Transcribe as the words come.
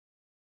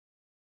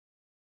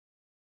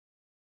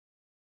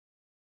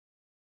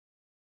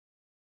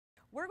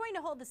we're going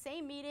to hold the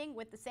same meeting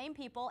with the same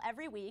people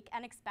every week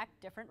and expect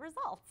different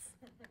results.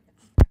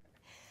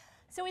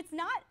 So it's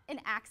not an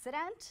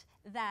accident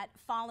that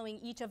following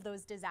each of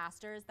those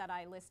disasters that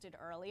I listed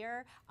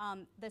earlier,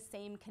 the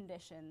same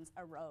conditions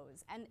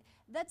arose. And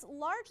that's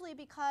largely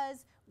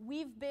because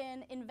we've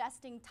been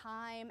investing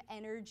time,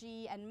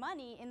 energy, and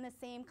money in the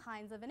same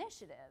kinds of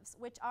initiatives,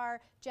 which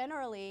are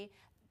generally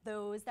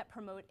those that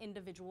promote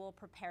individual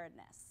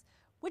preparedness,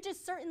 which is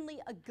certainly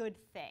a good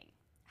thing.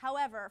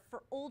 However,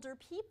 for older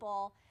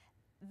people,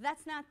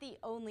 that's not the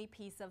only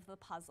piece of the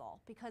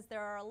puzzle, because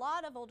there are a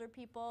lot of older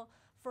people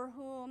for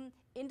whom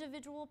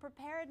individual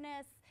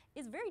preparedness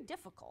is very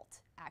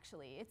difficult,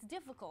 actually. It's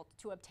difficult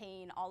to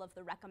obtain all of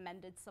the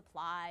recommended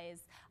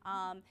supplies.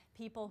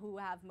 People who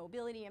have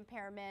mobility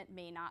impairment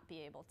may not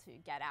be able to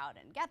get out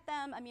and get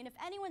them. I mean, if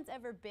anyone's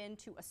ever been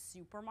to a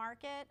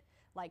supermarket,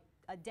 like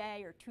a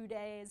day or 2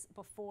 days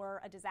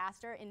before a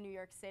disaster in New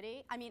York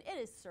City, I mean, it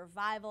is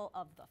survival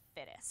of the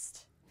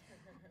fittest.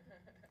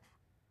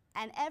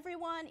 And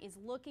everyone is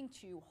looking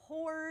to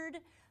hoard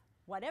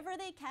whatever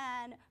they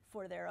can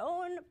for their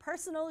own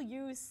personal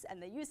use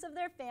and the use of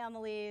their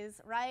families,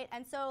 right?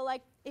 And so,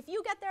 like, if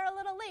you get there a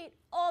little late,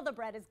 all the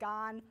bread is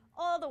gone,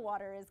 all the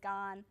water is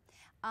gone.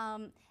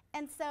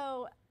 And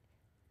so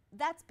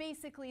that's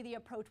basically the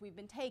approach we've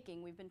been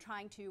taking. We've been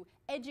trying to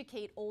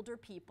educate older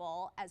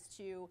people as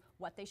to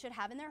what they should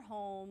have in their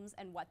homes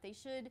and what they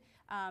should,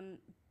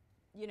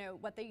 you know,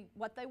 what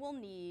they will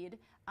need.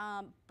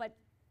 But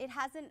it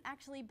hasn't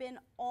actually been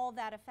all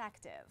that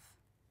effective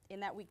in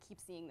that we keep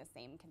seeing the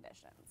same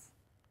conditions.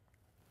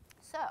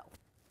 So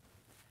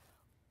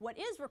what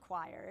is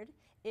required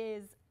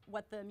is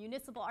what the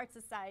Municipal Art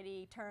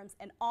Society terms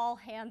an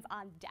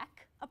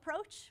all-hands-on-deck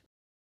approach,